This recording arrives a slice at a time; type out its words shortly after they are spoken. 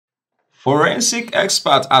Forensic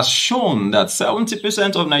expert has shown that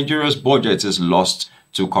 70% of Nigeria's budget is lost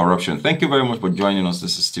to corruption. Thank you very much for joining us.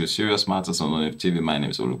 This is still Serious Matters on ONIF TV. My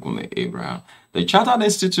name is Olukunle Abraham. The Chartered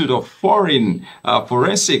Institute of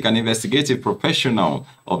Forensic and Investigative Professional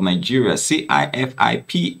of Nigeria,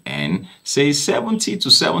 CIFIPN, says 70 to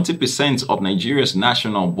 70% of Nigeria's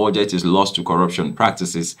national budget is lost to corruption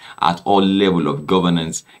practices at all levels of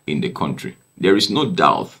governance in the country. There is no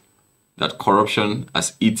doubt that corruption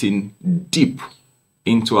has eaten deep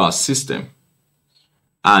into our system,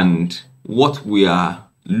 and what we are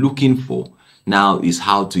looking for now is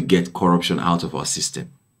how to get corruption out of our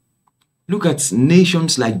system. Look at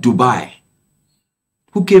nations like Dubai,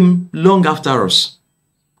 who came long after us.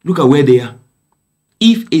 Look at where they are.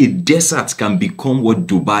 If a desert can become what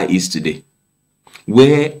Dubai is today,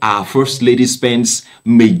 where our First Lady spends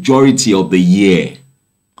majority of the year,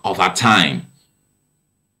 of her time,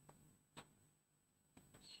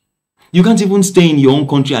 you can't even stay in your own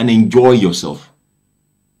country and enjoy yourself.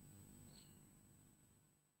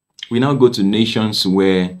 We now go to nations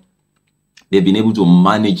where they've been able to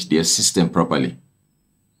manage their system properly.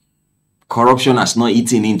 Corruption has not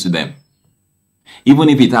eaten into them. Even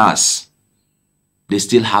if it has, they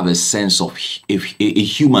still have a sense of a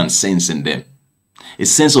human sense in them, a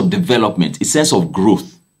sense of development, a sense of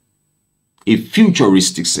growth, a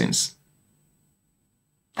futuristic sense.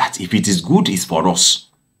 That if it is good, it's for us.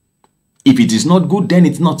 If it is not good, then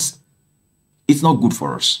it's not good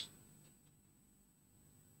for us.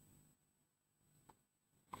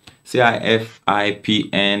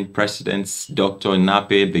 CIFIPN President Dr.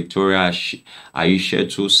 Nape Victoria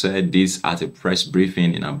Aishetu said this at a press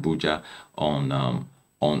briefing in Abuja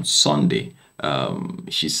on Sunday.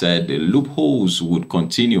 She said the loopholes would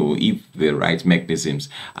continue if the right mechanisms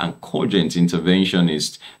and cogent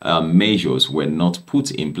interventionist measures were not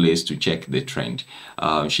put in place to check the trend.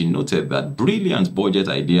 She noted that brilliant budget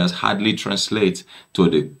ideas hardly translate to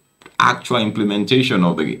the actual implementation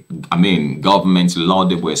of the government's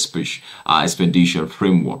laudable expedition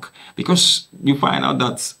framework, because you find out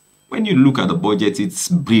that when you look at the budget, it's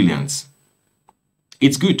brilliant,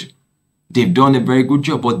 it's good, they've done a very good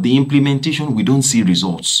job, but the implementation, we don't see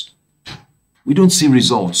results. We don't see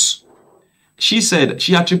results. She said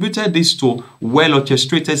she attributed this to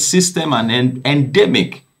well-orchestrated system and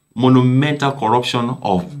endemic monumental corruption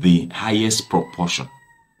of the highest proportion.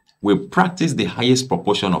 We practice the highest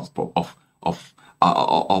proportion of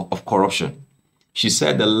corruption. She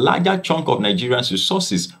said the larger chunk of Nigerians'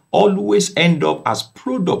 resources always end up as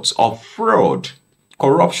products of fraud,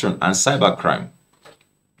 corruption, and cybercrime.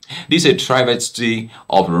 This is a travesty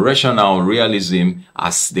of rational realism,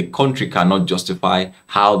 as the country cannot justify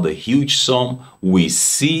how the huge sum we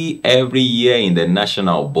see every year in the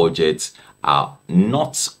national budget are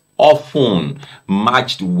not often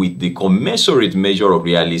matched with the commensurate measure of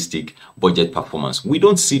realistic budget performance. We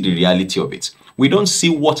don't see the reality of it. We don't see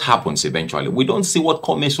what happens eventually. We don't see what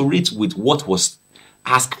commensurates with what was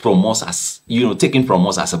asked from us as, taken from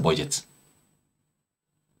us as a budget.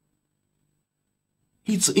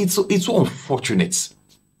 It's so unfortunate,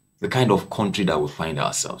 the kind of country that we find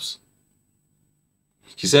ourselves.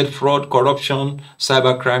 She said fraud, corruption,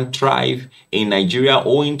 cybercrime thrive in Nigeria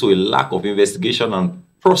owing to a lack of investigation and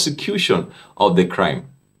prosecution of the crime.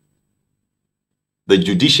 The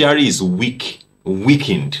judiciary is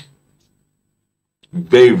weakened,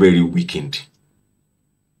 very, very weakened.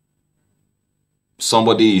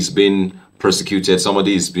 Somebody is being prosecuted,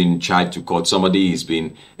 somebody is being charged to court, somebody is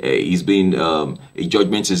being, a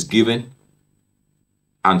judgment is given,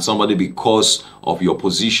 and somebody, because of your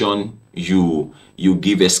position, you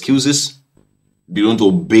give excuses, you don't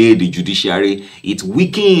obey the judiciary. It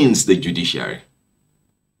weakens the judiciary.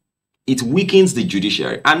 It weakens the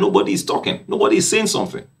judiciary, and nobody is talking. Nobody is saying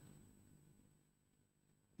something.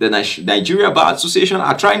 The Nigeria Bar Association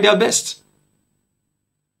are trying their best.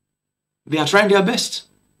 They are trying their best.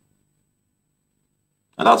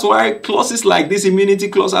 And that's why clauses like this immunity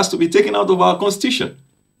clause has to be taken out of our constitution.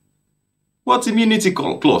 What immunity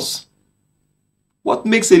clause? What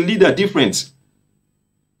makes a leader different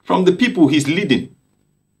from the people he's leading?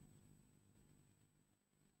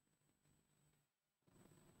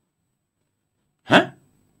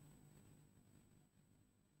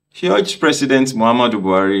 She urged President Muhammadu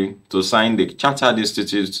Buhari to sign the Chartered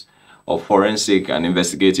Institute of Forensic and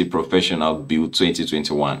Investigative Professional Bill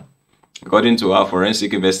 2021. According to her,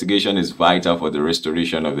 forensic investigation is vital for the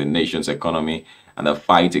restoration of the nation's economy and the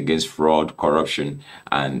fight against fraud, corruption,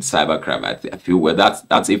 and cybercrime. I feel, well,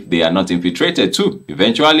 that's if they are not infiltrated too,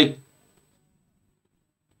 eventually.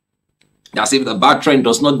 That's if the bad trend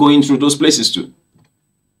does not go in through those places too.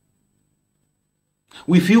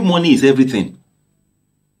 We feel money is everything.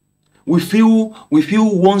 We feel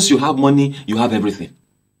once you have money, you have everything.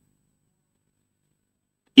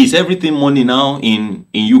 Is everything money now in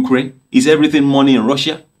Ukraine? Is everything money in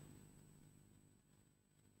Russia?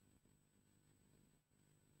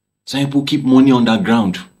 Some people keep money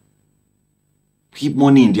underground. Keep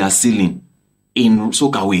money in their ceiling, in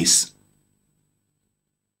soccerways.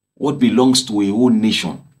 What belongs to a whole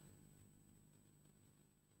nation?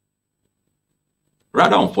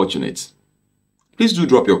 Rather unfortunate. Please do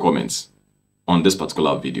drop your comments on this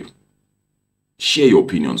particular video. Share your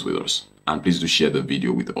opinions with us, and please do share the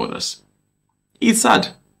video with others. It's sad.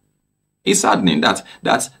 It's saddening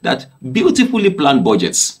that beautifully planned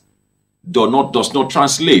budgets does not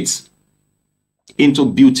translate into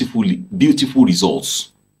beautiful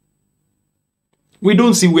results. We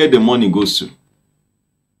don't see where the money goes to.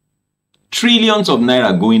 Trillions of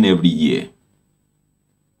naira going every year.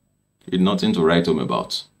 It's nothing to write home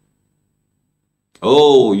about.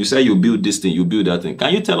 Oh, you say you build this thing, you build that thing.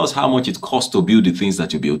 Can you tell us how much it costs to build the things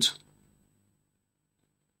that you built?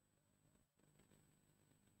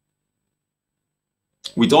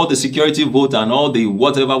 With all the security vote and all the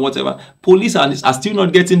whatever, police are still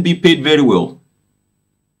not getting paid very well.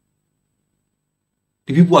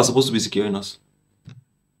 The people who are supposed to be securing us.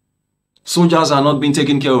 Soldiers are not being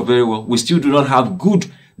taken care of very well. We still do not have good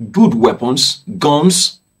weapons,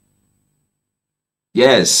 guns.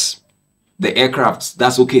 Yes, the aircrafts,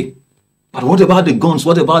 that's okay. But what about the guns?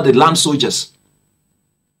 What about the land soldiers?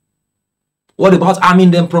 What about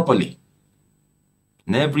arming them properly?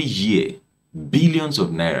 And every year, billions of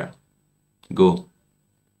naira go.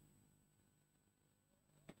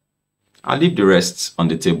 I'll leave the rest on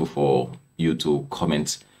the table for you to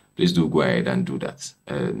comment. Please do go ahead and do that.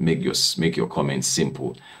 Make your comments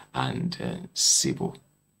simple and civil.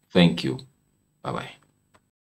 Thank you. Bye-bye.